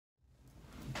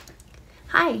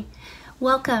Hi,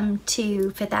 welcome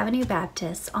to Fifth Avenue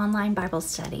Baptist online Bible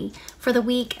study for the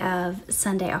week of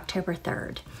Sunday, October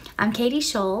 3rd. I'm Katie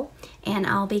Shull, and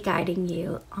I'll be guiding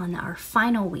you on our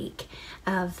final week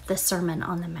of the Sermon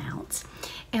on the Mount.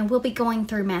 And we'll be going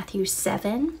through Matthew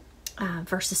 7,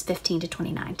 verses 15 to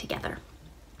 29 together.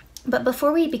 But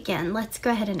before we begin, let's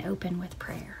go ahead and open with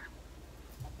prayer.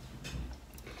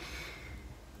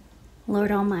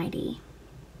 Lord Almighty,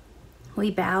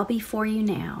 we bow before you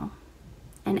now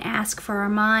and ask for our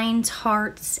minds,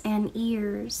 hearts, and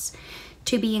ears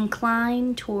to be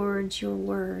inclined towards your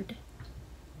word.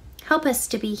 Help us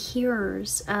to be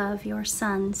hearers of your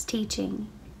Son's teaching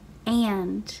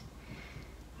and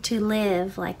to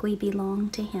live like we belong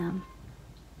to him.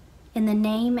 In the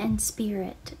name and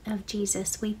spirit of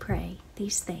Jesus, we pray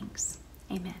these things.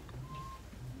 Amen.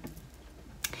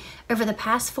 Over the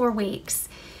past 4 weeks,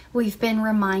 we've been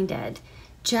reminded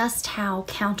just how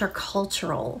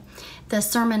countercultural the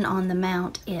Sermon on the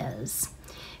Mount is.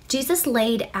 Jesus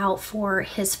laid out for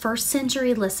his first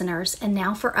century listeners, and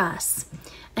now for us,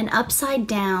 an upside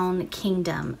down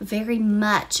kingdom very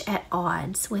much at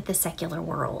odds with the secular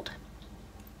world.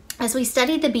 As we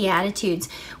studied the Beatitudes,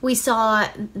 we saw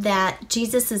that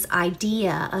Jesus'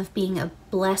 idea of being a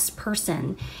blessed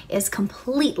person is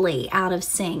completely out of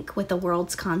sync with the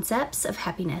world's concepts of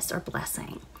happiness or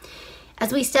blessing.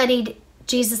 As we studied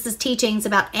Jesus' teachings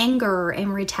about anger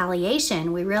and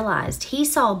retaliation, we realized he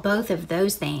saw both of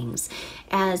those things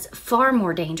as far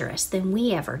more dangerous than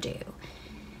we ever do.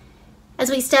 As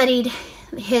we studied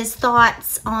his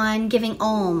thoughts on giving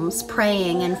alms,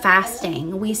 praying, and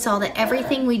fasting, we saw that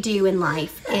everything we do in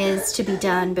life is to be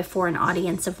done before an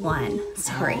audience of one.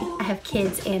 Sorry, I have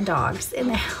kids and dogs in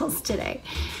the house today.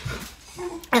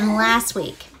 And last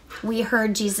week, we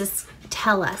heard Jesus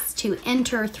tell us to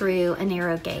enter through a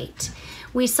narrow gate.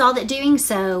 We saw that doing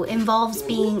so involves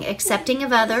being accepting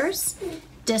of others,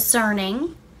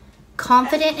 discerning,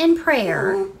 confident in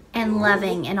prayer, and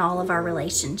loving in all of our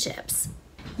relationships.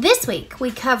 This week,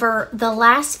 we cover the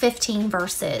last 15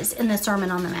 verses in the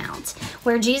Sermon on the Mount,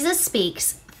 where Jesus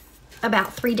speaks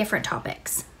about 3 different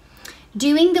topics: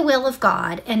 doing the will of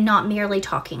God and not merely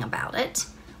talking about it,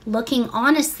 looking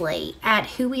honestly at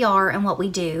who we are and what we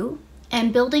do,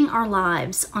 and building our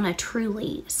lives on a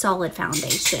truly solid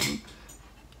foundation.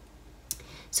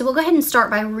 So we'll go ahead and start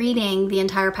by reading the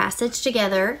entire passage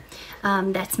together.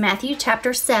 That's Matthew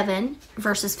chapter 7,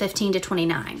 verses 15 to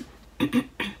 29.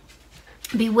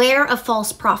 Beware of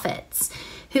false prophets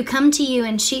who come to you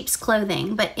in sheep's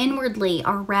clothing, but inwardly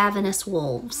are ravenous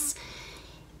wolves.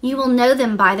 You will know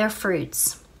them by their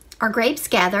fruits. Are grapes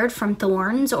gathered from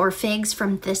thorns or figs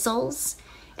from thistles?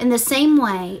 In the same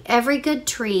way, every good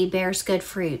tree bears good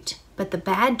fruit, but the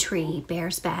bad tree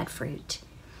bears bad fruit.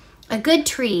 A good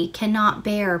tree cannot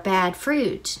bear bad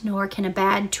fruit, nor can a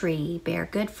bad tree bear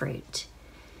good fruit.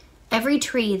 Every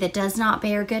tree that does not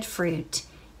bear good fruit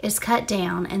is cut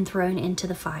down and thrown into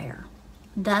the fire.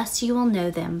 Thus you will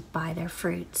know them by their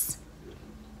fruits.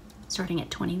 Starting at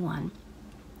 21.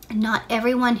 Not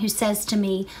everyone who says to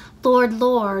me, Lord,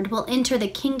 Lord, will enter the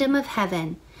kingdom of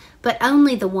heaven, but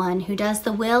only the one who does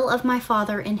the will of my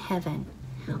Father in heaven.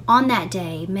 On that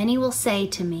day, many will say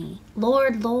to me,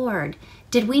 Lord, Lord,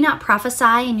 did we not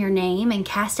prophesy in your name and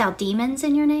cast out demons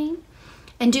in your name,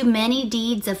 and do many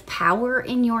deeds of power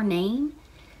in your name?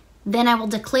 Then I will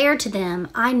declare to them,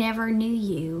 I never knew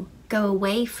you. Go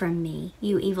away from me,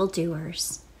 you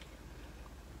evildoers.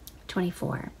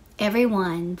 24.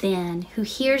 Everyone, then, who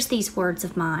hears these words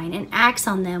of mine and acts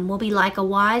on them will be like a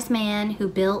wise man who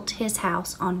built his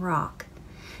house on rock.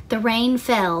 The rain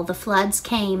fell, the floods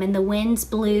came, and the winds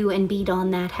blew and beat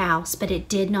on that house, but it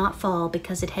did not fall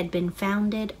because it had been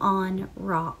founded on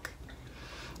rock.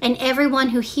 And everyone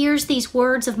who hears these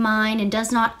words of mine and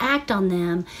does not act on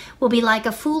them will be like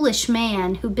a foolish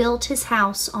man who built his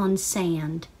house on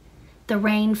sand. The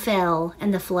rain fell,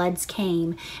 and the floods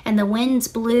came, and the winds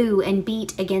blew and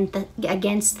beat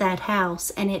against that house,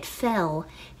 and it fell,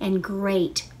 and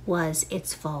great was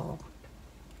its fall.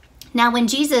 Now when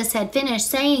Jesus had finished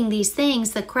saying these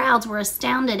things, the crowds were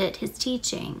astounded at his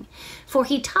teaching, for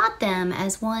he taught them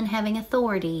as one having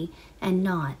authority, and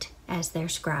not as their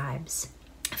scribes.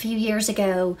 A few years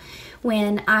ago,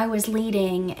 when I was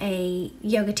leading a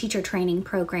yoga teacher training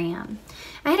program,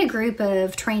 I had a group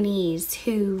of trainees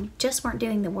who just weren't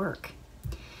doing the work.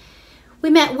 We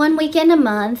met one weekend a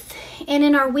month, and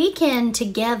in our weekend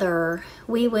together,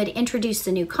 we would introduce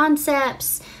the new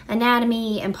concepts,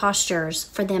 anatomy, and postures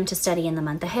for them to study in the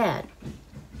month ahead.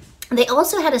 They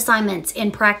also had assignments in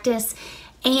practice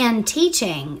and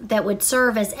teaching that would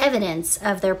serve as evidence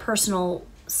of their personal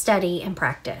study and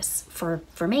practice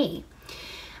for me.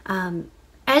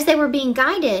 As they were being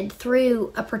guided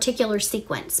through a particular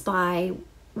sequence by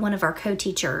one of our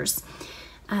co-teachers,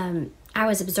 I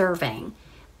was observing.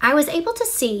 I was able to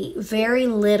see very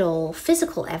little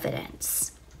physical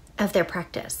evidence of their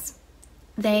practice.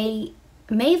 They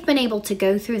may have been able to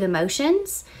go through the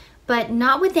motions, but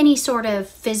not with any sort of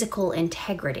physical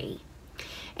integrity.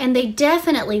 And they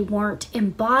definitely weren't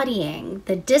embodying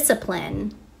the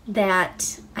discipline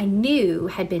that I knew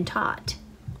had been taught.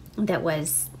 That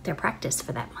was their practice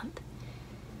for that month.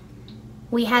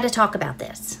 We had to talk about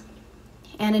this,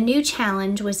 and a new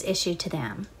challenge was issued to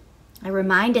them. I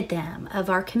reminded them of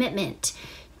our commitment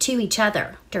to each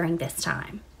other during this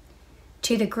time,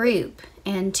 to the group,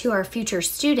 and to our future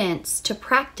students to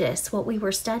practice what we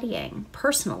were studying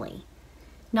personally,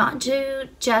 not to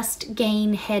just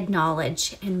gain head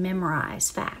knowledge and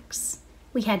memorize facts.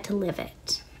 We had to live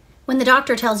it. When the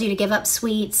doctor tells you to give up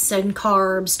sweets and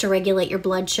carbs to regulate your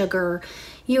blood sugar,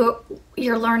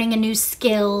 you're learning a new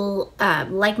skill,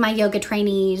 like my yoga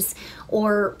trainees,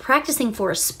 or practicing for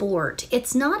a sport,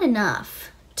 it's not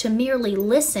enough to merely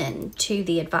listen to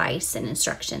the advice and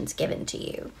instructions given to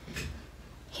you.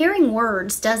 Hearing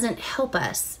words doesn't help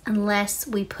us unless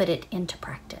we put it into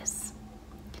practice.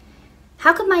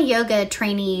 How could my yoga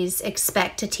trainees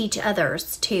expect to teach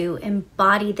others to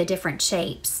embody the different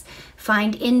shapes,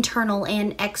 find internal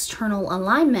and external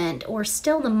alignment, or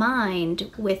still the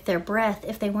mind with their breath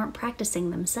if they weren't practicing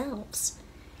themselves?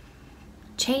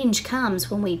 Change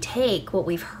comes when we take what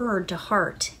we've heard to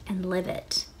heart and live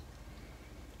it.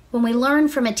 When we learn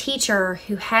from a teacher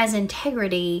who has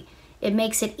integrity, it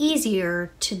makes it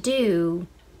easier to do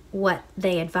what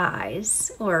they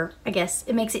advise, or I guess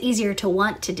it makes it easier to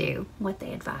want to do what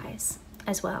they advise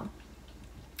as well.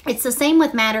 It's the same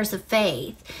with matters of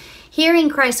faith. Hearing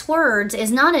Christ's words is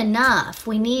not enough.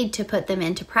 We need to put them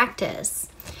into practice.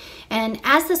 And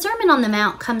as the Sermon on the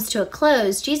Mount comes to a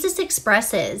close, Jesus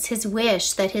expresses his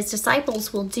wish that his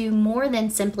disciples will do more than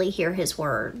simply hear his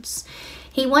words.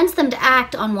 He wants them to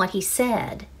act on what he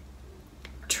said.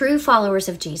 True followers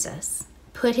of Jesus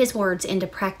put his words into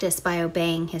practice by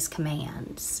obeying his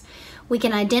commands. We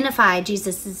can identify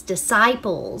Jesus'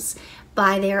 disciples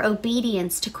by their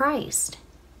obedience to Christ.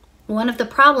 One of the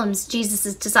problems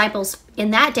Jesus' disciples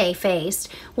in that day faced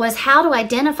was how to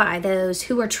identify those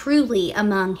who were truly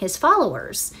among his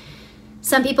followers.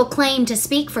 Some people claimed to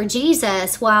speak for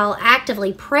Jesus while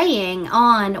actively preying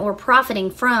on or profiting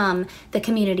from the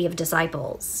community of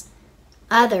disciples.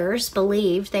 Others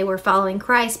believed they were following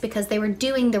Christ because they were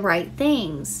doing the right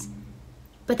things,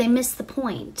 but they missed the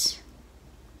point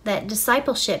that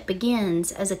discipleship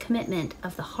begins as a commitment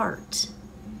of the heart.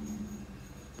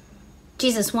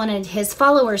 Jesus wanted his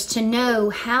followers to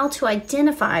know how to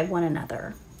identify one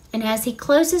another. And as he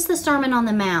closes the Sermon on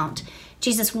the Mount,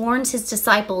 Jesus warns his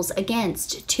disciples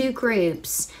against two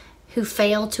groups who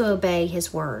fail to obey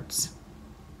his words: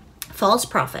 false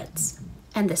prophets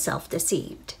and the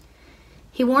self-deceived.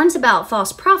 He warns about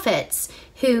false prophets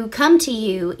who come to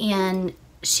you in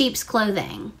sheep's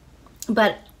clothing,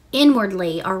 but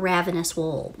inwardly are ravenous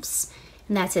wolves.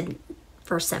 And that's in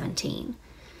verse 17.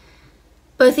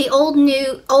 Both the Old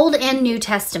and New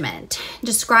Testament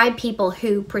describe people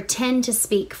who pretend to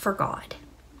speak for God.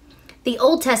 The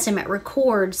Old Testament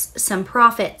records some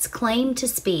prophets claimed to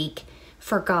speak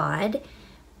for God,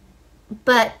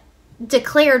 but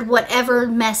declared whatever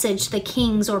message the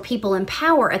kings or people in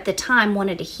power at the time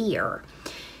wanted to hear.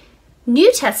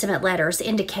 New Testament letters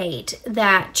indicate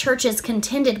that churches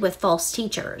contended with false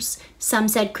teachers. Some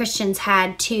said Christians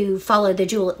had to follow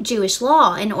the Jewish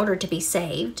law in order to be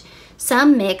saved.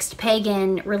 Some mixed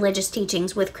pagan religious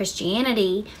teachings with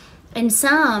Christianity, and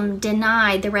some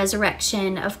denied the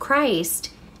resurrection of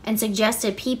Christ and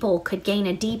suggested people could gain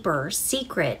a deeper,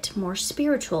 secret, more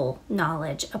spiritual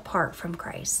knowledge apart from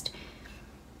Christ.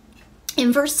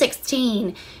 In verse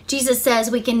 16, Jesus says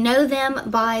we can know them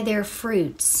by their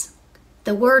fruits.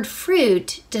 The word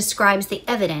fruit describes the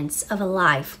evidence of a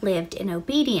life lived in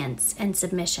obedience and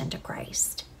submission to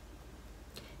Christ.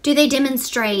 Do they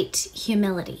demonstrate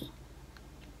humility?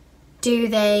 Do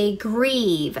they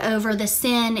grieve over the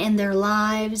sin in their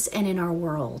lives and in our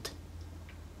world?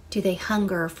 Do they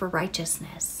hunger for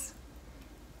righteousness?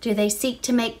 Do they seek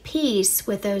to make peace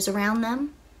with those around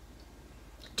them?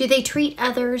 Do they treat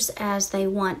others as they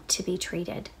want to be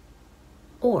treated?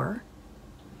 Or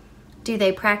do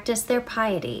they practice their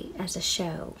piety as a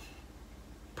show,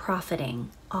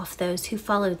 profiting off those who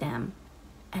follow them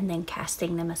and then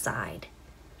casting them aside?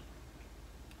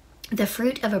 The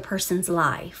fruit of a person's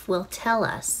life will tell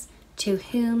us to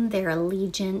whom their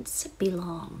allegiance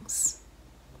belongs.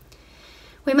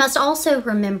 We must also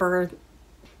remember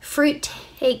fruit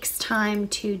takes time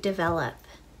to develop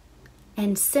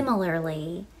And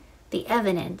similarly, the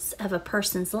evidence of a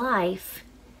person's life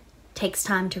takes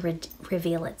time to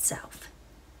reveal itself.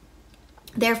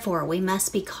 Therefore, we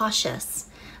must be cautious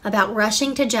about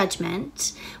rushing to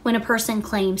judgment when a person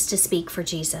claims to speak for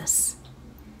Jesus.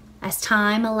 As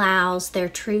time allows their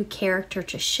true character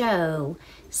to show,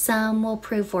 some will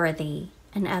prove worthy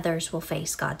and others will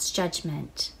face God's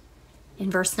judgment. In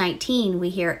verse 19,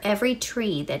 we hear, "Every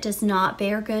tree that does not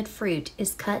bear good fruit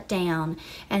is cut down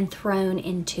and thrown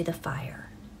into the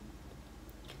fire."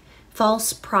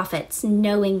 False prophets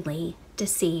knowingly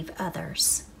deceive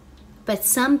others. But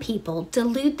some people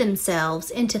delude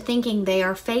themselves into thinking they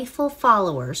are faithful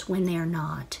followers when they are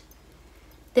not.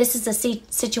 This is a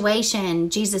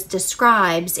situation Jesus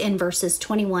describes in verses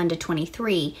 21 to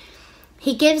 23.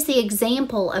 He gives the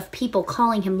example of people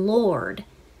calling him Lord,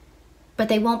 but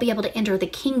they won't be able to enter the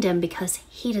kingdom because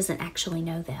he doesn't actually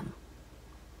know them.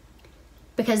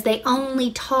 Because they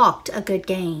only talked a good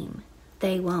game,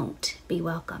 they won't be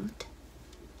welcomed.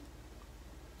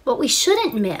 What we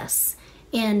shouldn't miss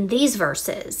in these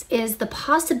verses is the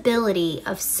possibility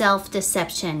of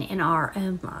self-deception in our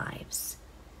own lives.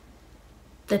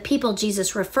 The people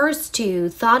Jesus refers to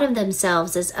thought of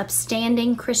themselves as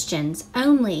upstanding Christians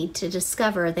only to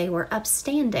discover they were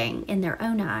upstanding in their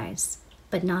own eyes,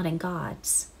 but not in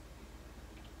God's.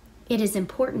 It is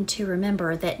important to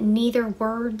remember that neither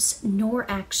words nor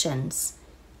actions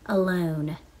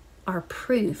alone are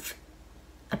proof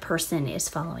a person is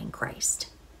following Christ.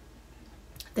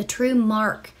 The true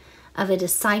mark of a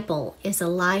disciple is a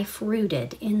life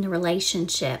rooted in the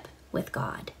relationship with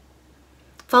God.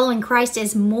 Following Christ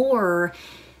is more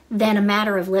than a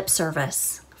matter of lip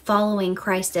service. Following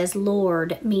Christ as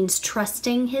Lord means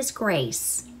trusting his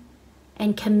grace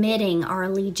and committing our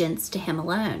allegiance to him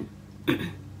alone.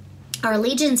 Our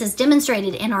allegiance is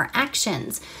demonstrated in our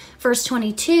actions. Verse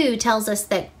 22 tells us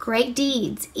that great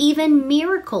deeds, even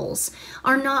miracles,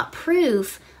 are not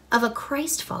proof of a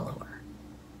Christ follower.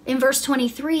 In verse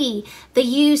 23, the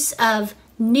use of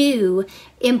new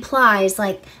implies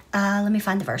let me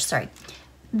find the verse, sorry.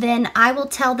 "Then I will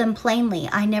tell them plainly,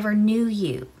 I never knew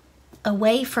you.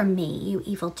 Away from me, you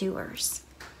evildoers."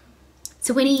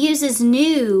 So when he uses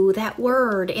new, that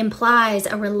word implies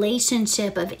a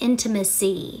relationship of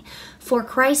intimacy. For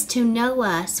Christ to know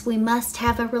us, we must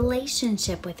have a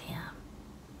relationship with him.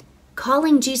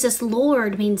 Calling Jesus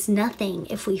Lord means nothing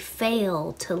if we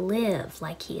fail to live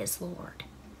like he is Lord.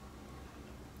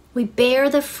 We bear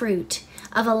the fruit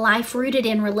of a life rooted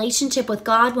in relationship with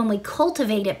God when we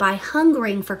cultivate it by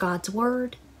hungering for God's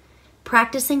word,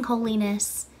 practicing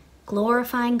holiness,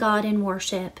 glorifying God in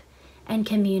worship, and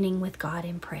communing with God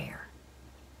in prayer.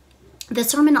 The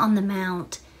Sermon on the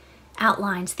Mount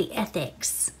outlines the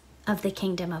ethics of the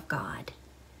kingdom of God,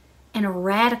 and a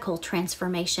radical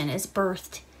transformation is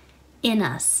birthed in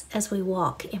us as we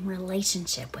walk in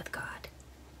relationship with God.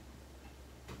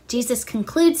 Jesus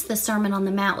concludes the Sermon on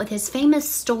the Mount with his famous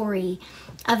story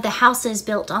of the houses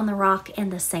built on the rock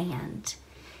and the sand.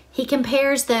 He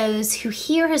compares those who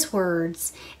hear his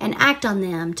words and act on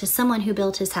them to someone who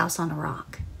built his house on a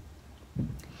rock.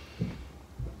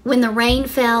 When the rain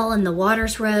fell and the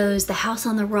waters rose, the house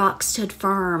on the rock stood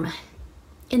firm.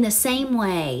 In the same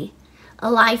way,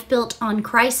 a life built on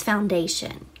Christ's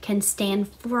foundation can stand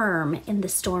firm in the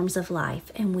storms of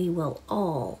life, and we will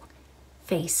all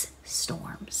face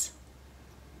storms.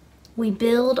 We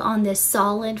build on this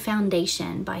solid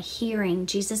foundation by hearing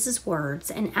Jesus'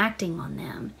 words and acting on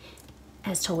them,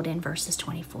 as told in verses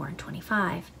 24 and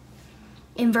 25.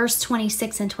 In verse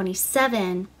 26 and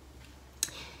 27,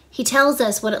 he tells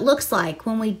us what it looks like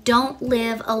when we don't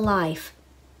live a life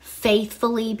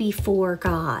faithfully before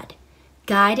God,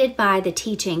 guided by the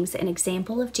teachings and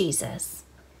example of Jesus,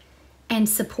 and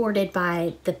supported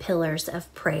by the pillars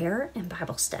of prayer and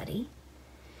Bible study.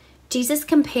 Jesus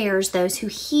compares those who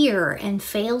hear and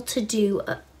fail to do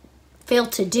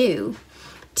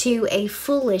to a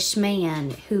foolish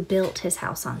man who built his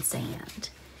house on sand.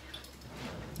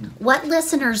 What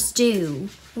listeners do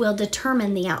will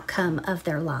determine the outcome of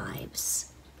their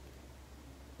lives.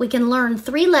 We can learn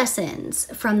 3 lessons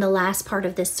from the last part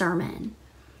of this sermon.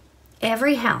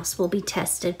 Every house will be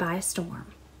tested by a storm.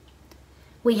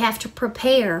 We have to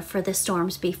prepare for the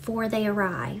storms before they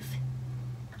arrive.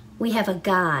 We have a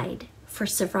guide for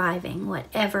surviving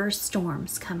whatever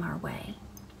storms come our way.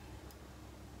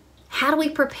 How do we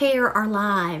prepare our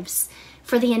lives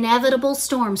for the inevitable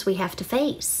storms we have to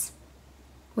face?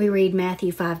 We read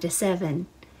Matthew 5-7,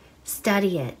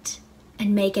 study it,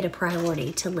 and make it a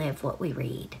priority to live what we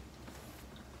read.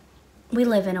 We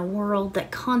live in a world that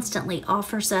constantly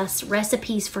offers us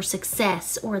recipes for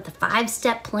success or the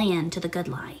 5-step plan to the good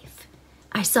life.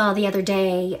 I saw the other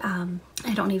day,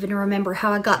 I don't even remember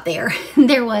how I got there.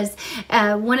 There was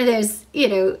one of those,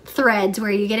 threads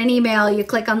where you get an email, you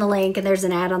click on the link, and there's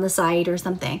an ad on the site or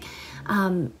something.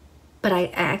 But I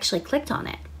actually clicked on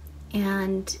it,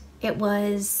 and it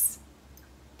was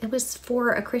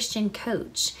for a Christian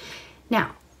coach.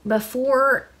 Now,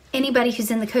 before anybody who's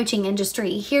in the coaching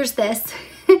industry hears this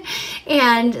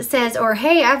and says, or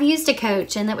hey, I've used a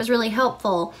coach and that was really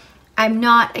helpful, I'm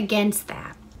not against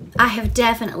that. I have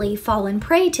definitely fallen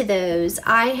prey to those.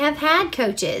 I have had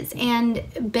coaches and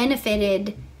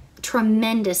benefited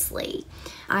tremendously.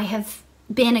 I have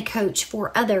been a coach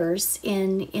for others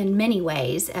in many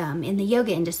ways in the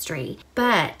yoga industry.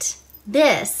 But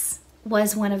this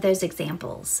was one of those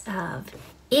examples of,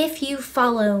 if you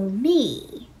follow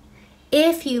me,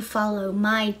 if you follow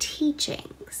my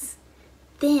teachings,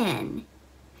 then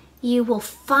you will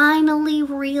finally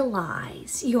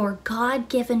realize your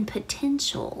God-given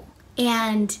potential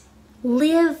and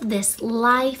live this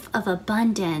life of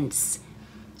abundance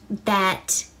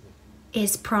that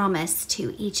is promised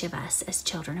to each of us as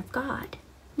children of God.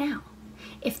 Now,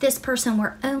 if this person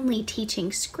were only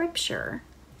teaching scripture,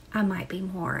 I might be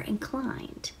more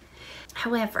inclined.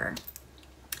 However,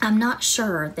 I'm not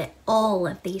sure that all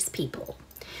of these people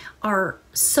are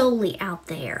solely out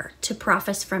there to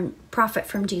profit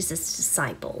from Jesus'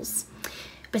 disciples,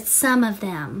 but some of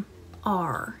them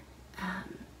are.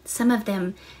 Some of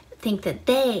them think that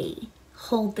they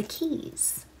hold the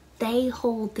keys. They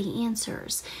hold the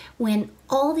answers. When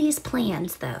all these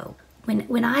plans, though,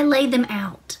 when I lay them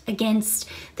out against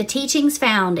the teachings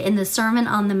found in the Sermon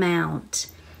on the Mount,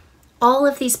 all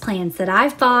of these plans that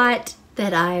I've bought,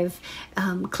 that I've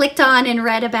clicked on and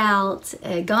read about,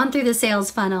 gone through the sales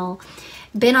funnel,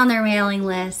 been on their mailing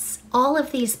lists, all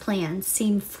of these plans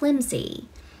seem flimsy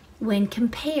when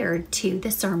compared to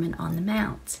the Sermon on the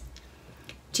Mount.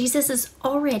 Jesus has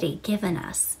already given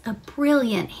us a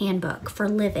brilliant handbook for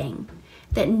living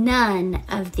that none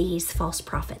of these false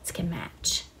prophets can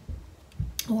match,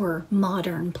 or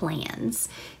modern plans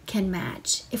can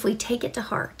match. If we take it to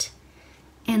heart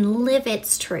and live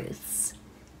its truths,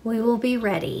 we will be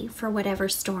ready for whatever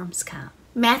storms come.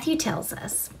 Matthew tells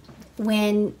us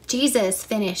when Jesus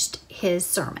finished his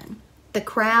sermon, the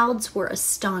crowds were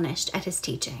astonished at his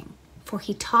teaching, for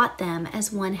he taught them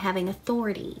as one having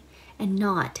authority and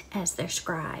not as their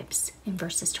scribes, in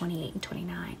verses 28 and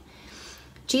 29.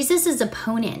 Jesus'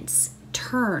 opponents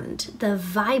turned the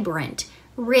vibrant,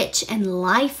 rich, and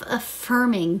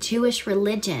life-affirming Jewish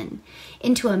religion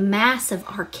into a mass of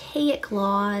archaic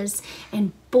laws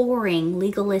and boring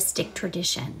legalistic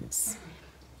traditions.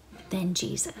 Then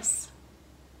Jesus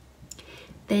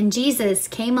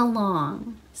came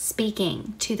along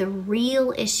speaking to the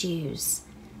real issues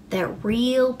that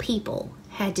real people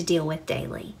had to deal with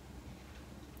daily.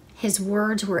 His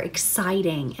words were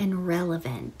exciting and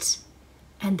relevant,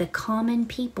 and the common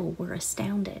people were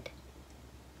astounded.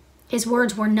 His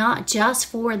words were not just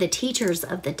for the teachers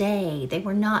of the day. They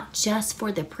were not just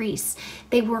for the priests.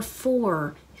 They were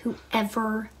for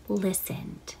whoever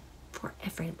listened, for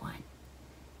everyone.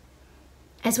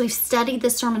 As we've studied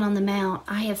the Sermon on the Mount,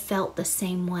 I have felt the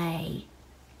same way.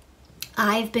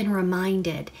 I've been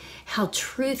reminded how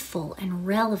truthful and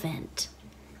relevant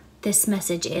this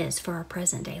message is for our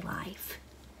present day life.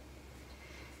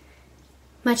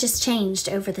 Much has changed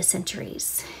over the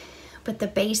centuries, but the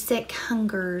basic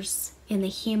hungers in the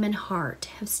human heart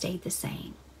have stayed the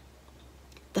same.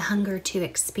 The hunger to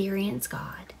experience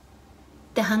God,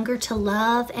 the hunger to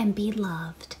love and be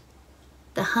loved,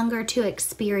 the hunger to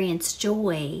experience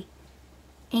joy,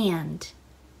 and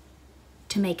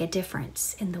to make a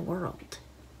difference in the world.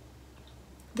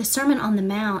 The Sermon on the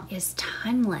Mount is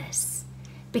timeless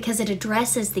because it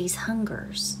addresses these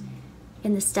hungers.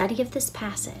 In the study of this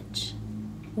passage,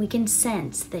 we can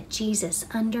sense that Jesus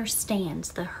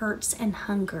understands the hurts and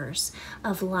hungers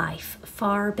of life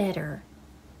far better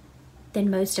than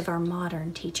most of our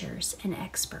modern teachers and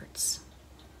experts.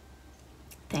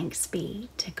 Thanks be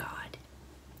to God.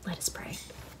 Let us pray.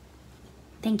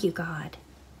 Thank you, God,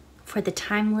 for the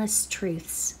timeless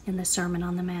truths in the Sermon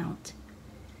on the Mount.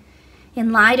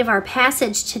 In light of our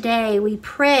passage today, we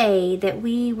pray that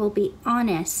we will be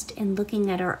honest in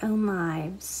looking at our own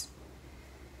lives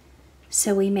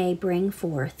so we may bring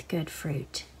forth good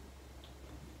fruit.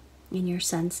 In your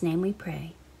Son's name we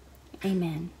pray.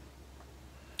 Amen.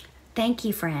 Thank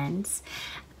you, friends.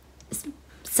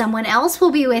 Someone else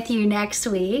will be with you next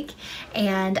week,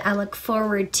 and I look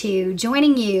forward to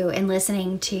joining you and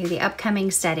listening to the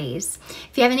upcoming studies.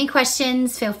 If you have any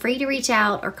questions, feel free to reach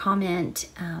out or comment.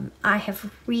 I have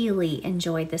really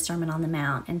enjoyed the Sermon on the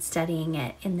Mount and studying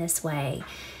it in this way.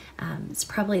 It's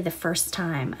probably the first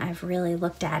time I've really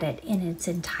looked at it in its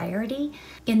entirety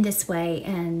in this way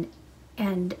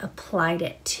and applied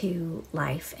it to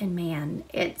life. And man,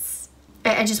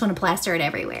 I just want to plaster it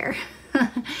everywhere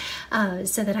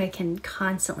so that I can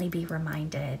constantly be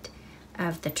reminded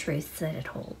of the truths that it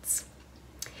holds.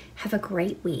 Have a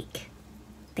great week.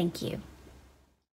 Thank you.